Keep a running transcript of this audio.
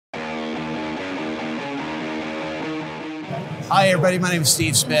Hi everybody, my name is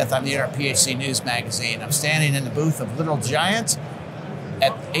Steve Smith. I'm the editor of PHC News Magazine. I'm standing in the booth of Little Giant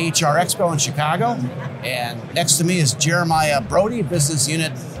at AHR Expo in Chicago. And next to me is Jeremiah Brodie, business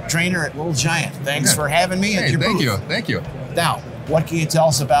unit trainer at Little Giant. Thanks for having me at your booth. Thank you. Now, what can you tell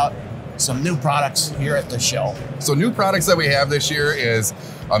us about some new products here at the show? So new products that we have this year is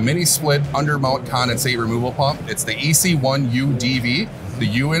a mini split undermount condensate removal pump. It's the EC1UDV. The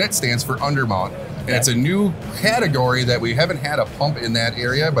U in it stands for undermount. And it's a new category that we haven't had a pump in that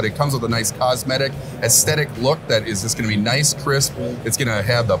area, but it comes with a nice cosmetic, aesthetic look that is just gonna be nice, crisp. It's gonna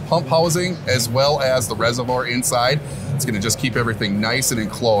have the pump housing as well as the reservoir inside. It's gonna just keep everything nice and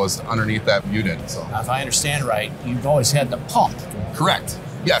enclosed underneath that unit. So, now, if I understand right, you've always had the pump. Correct,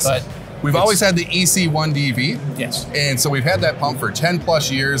 yes. But we've always had the EC1DV. Yes. And so we've had that pump for 10 plus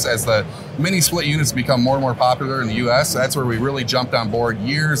years as the mini split units become more and more popular in the US. That's where we really jumped on board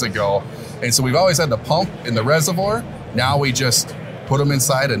years ago. And so we've always had the pump in the reservoir. Now we just put them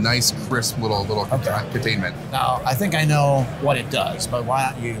inside a nice, crisp little containment. Now, I think I know what it does, but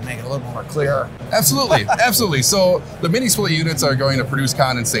why don't you make it a little more clear? Absolutely, absolutely. So the mini split units are going to produce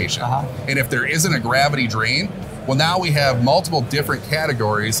condensation. And if there isn't a gravity drain, well, now we have multiple different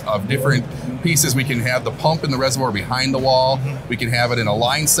categories of different pieces. We can have the pump in the reservoir behind the wall. We can have it in a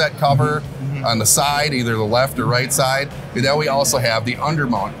line set cover on the side, either the left or right side. And then we also have the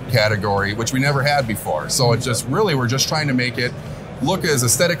undermount category, which we never had before. So it's just really, we're just trying to make it look as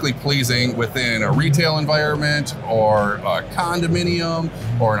aesthetically pleasing within a retail environment or a condominium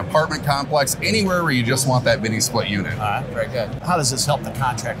or an apartment complex, anywhere where you just want that mini split unit. All right, very good. How does this help the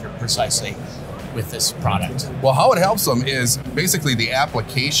contractor precisely with this product? Well, how it helps them is basically the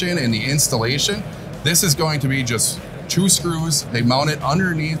application and the installation. This is going to be just 2 screws. They mount it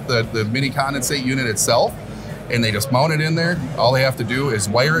underneath the mini condensate unit itself, and they just mount it in there. All they have to do is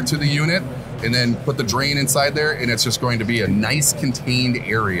wire it to the unit and then put the drain inside there, and it's just going to be a nice contained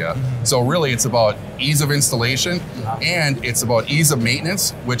area. So really it's about ease of installation and it's about ease of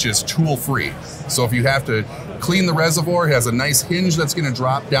maintenance, which is tool free. So if you have to clean the reservoir, it has a nice hinge that's gonna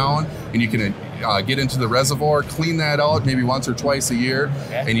drop down, and you can get into the reservoir, clean that out maybe once or twice a year,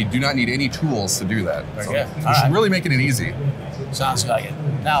 and you do not need any tools to do that. Very so good. It's really making it easy. Sounds like it.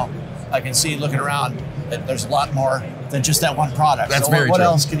 Now, I can see looking around that there's a lot more than just that one product. That's so very what true.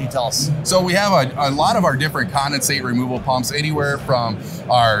 else can you tell us? So we have a lot of our different condensate removal pumps, anywhere from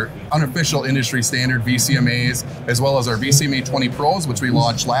our unofficial industry standard VCMAs, as well as our VCMA 20 Pros, which we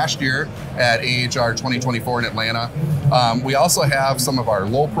launched last year at AHR 2024 in Atlanta. We also have some of our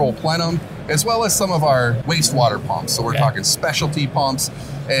low pro plenum, as well as some of our wastewater pumps. So we're talking specialty pumps,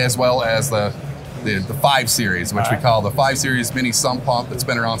 as well as the 5 Series, which we call the 5 Series mini sump pump that's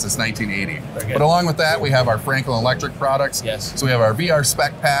been around since 1980. But along with that, we have our Franklin Electric products. Yes. So we have our VR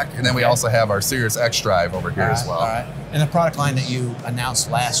Spec Pack, and then we also have our Sirius X Drive over here as well. All right. And the product line that you announced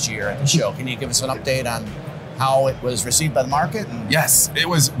last year at the show, can you give us an update on how it was received by the market? Yes, it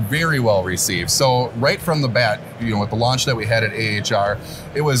was very well received. So right from the bat, with the launch that we had at AHR,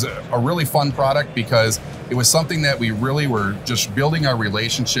 it was a really fun product because it was something that we really were just building our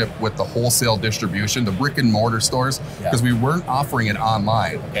relationship with the wholesale distribution, the brick and mortar stores, because we weren't offering it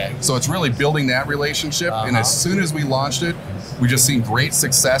online. So it's really building that relationship. And as soon as we launched it, we just seen great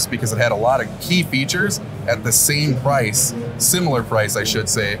success because it had a lot of key features at the same price, similar price, I should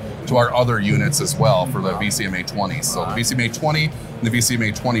say, to our other units as well for the VCMA 20. So the VCMA 20 and the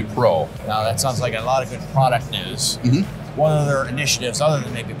VCMA 20 Pro. Now that sounds like a lot of good product news. What other initiatives, other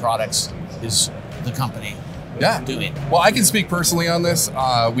than maybe products, is the company doing? Well, I can speak personally on this.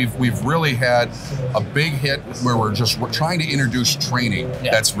 We've really had a big hit where we're trying to introduce training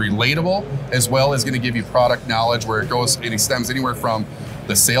that's relatable, as well as going to give you product knowledge where it stems anywhere from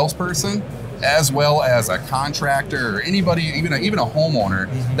the salesperson, as well as a contractor or anybody, even a homeowner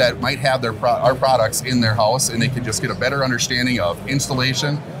that might have our products in their house, and they can just get a better understanding of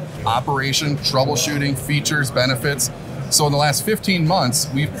installation, operation, troubleshooting, features, benefits. So in the last 15 months,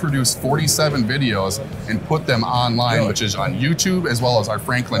 we've produced 47 videos and put them online, which is on YouTube, as well as our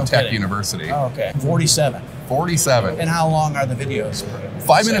Franklin Tech University. Oh, okay. 47. 47. And how long are the videos?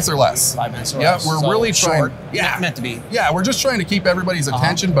 5 minutes or less. 5 minutes or less. Yeah, we're really trying. Not meant to be. Yeah, we're just trying to keep everybody's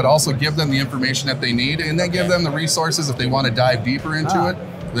attention, but also give them the information that they need, and then give them the resources if they want to dive deeper into it.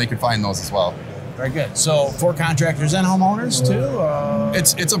 They can find those as well. Very good. So for contractors and homeowners too?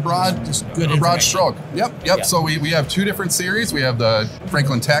 It's a broad, just good broad stroke. Yep. So we have 2 different series. We have the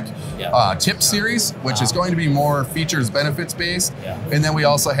Franklin Tech Tip series, which is going to be more features, benefits based. And then we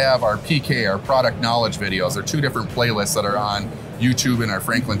also have our PK, our product knowledge videos. They're 2 different playlists that are on YouTube and our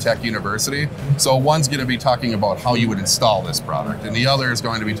Franklin Tech University. So one's going to be talking about how you would install this product, and the other is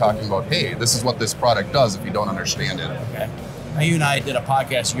going to be talking about, hey, this is what this product does if you don't understand it. Okay. Now, you and I did a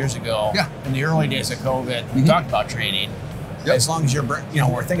podcast years ago. Yeah. In the early days of COVID, we talked about training. Yep. As long as you're,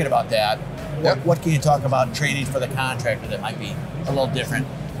 we're thinking about that. Yep. What can you talk about training for the contractor that might be a little different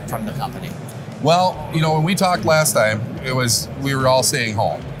from the company? Well, when we talked last time, we were all staying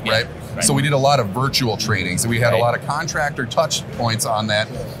home, right? So we did a lot of virtual trainings, and we had a lot of contractor touch points on that.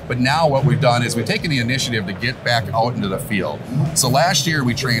 But now what we've done is we've taken the initiative to get back out into the field. So last year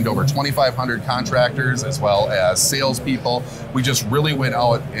we trained over 2,500 contractors as well as salespeople. We just really went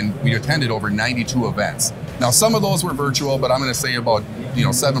out and we attended over 92 events. Now some of those were virtual, but I'm going to say about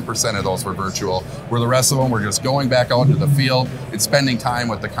 7% of those were virtual, where the rest of them were just going back out into the field and spending time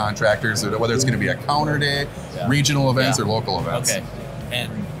with the contractors, whether it's going to be a counter day, regional events, or local events. Okay.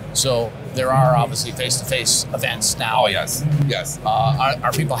 And so there are obviously face-to-face events now. Oh, yes.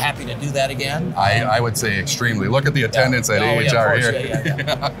 Are people happy to do that again? I would say extremely. Look at the attendance at AHR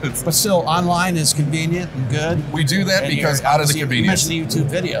here. But still, online is convenient and good. We do that because out of the convenience. You mentioned the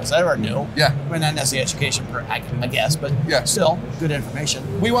YouTube videos. That are new. Yeah. I mean, not necessarily education, I guess, but still good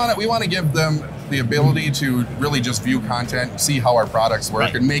information. We want to give them the ability to really just view content, see how our products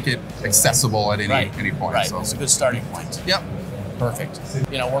work, and make it accessible at any point. Right. So. It's a good starting point. Yep. Perfect.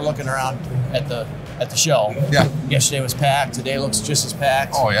 We're looking around at the show. Yeah. Yesterday was packed. Today looks just as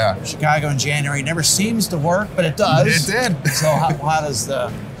packed. Oh yeah. Chicago in January never seems to work, but it does. It did. So how does the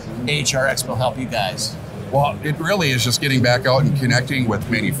AHR Expo help you guys? Well, it really is just getting back out and connecting with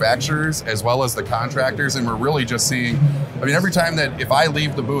manufacturers as well as the contractors, and we're really just seeing. I mean, every time that if I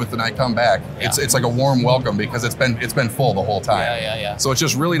leave the booth and I come back, it's like a warm welcome because it's been full the whole time. Yeah. So it's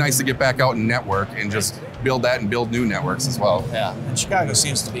just really nice to get back out and network and just build that and build new networks as well. Yeah, and Chicago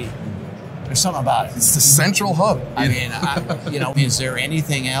seems to be. There's something about it. It's the central hub. I mean, is there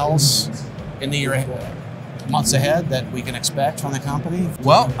anything else in the months ahead that we can expect from the company?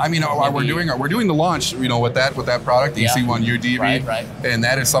 Well, I mean, we're doing the launch, with that product, the EC1 UDV, right. And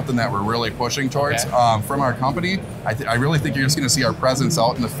that is something that we're really pushing towards from our company. I really think you're just going to see our presence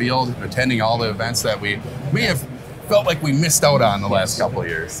out in the field, attending all the events that we may have felt like we missed out on the last couple of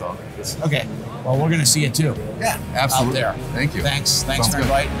years. So, okay. Well, we're going to see it too. Yeah, absolutely. Out there. Thank you. Thanks Sounds for good.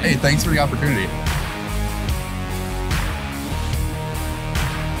 inviting me. Hey, thanks for the opportunity.